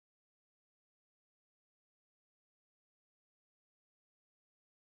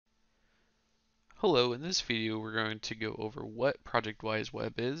Hello, in this video we're going to go over what ProjectWise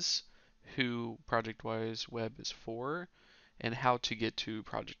Web is, who ProjectWise Web is for, and how to get to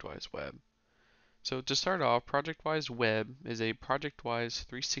ProjectWise Web. So to start off, ProjectWise Web is a ProjectWise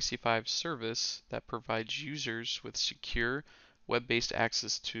 365 service that provides users with secure web-based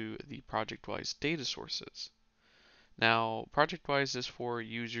access to the ProjectWise data sources. Now, ProjectWise is for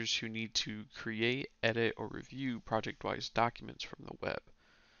users who need to create, edit, or review ProjectWise documents from the web.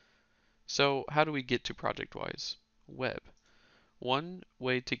 So how do we get to ProjectWise Web? One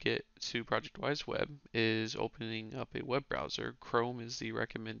way to get to ProjectWise Web is opening up a web browser. Chrome is the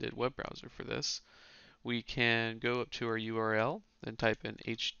recommended web browser for this. We can go up to our URL and type in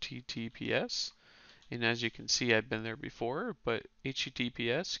HTTPS. And as you can see, I've been there before, but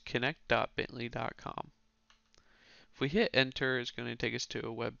HTTPS connect.bitly.com. If we hit enter, it's going to take us to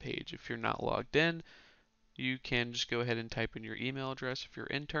a web page. If you're not logged in, you can just go ahead and type in your email address if you're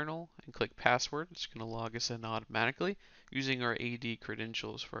internal and click password. It's going to log us in automatically using our AD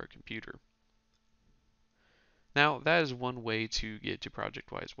credentials for our computer. Now that is one way to get to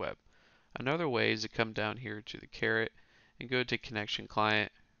ProjectWise Web. Another way is to come down here to the caret and go to Connection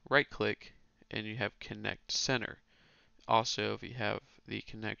Client, right click, and you have Connect Center. Also, if you have the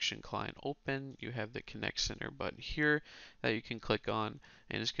connection client open, you have the Connect Center button here that you can click on,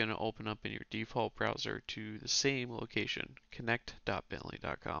 and it's going to open up in your default browser to the same location,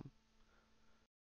 connect.bitly.com.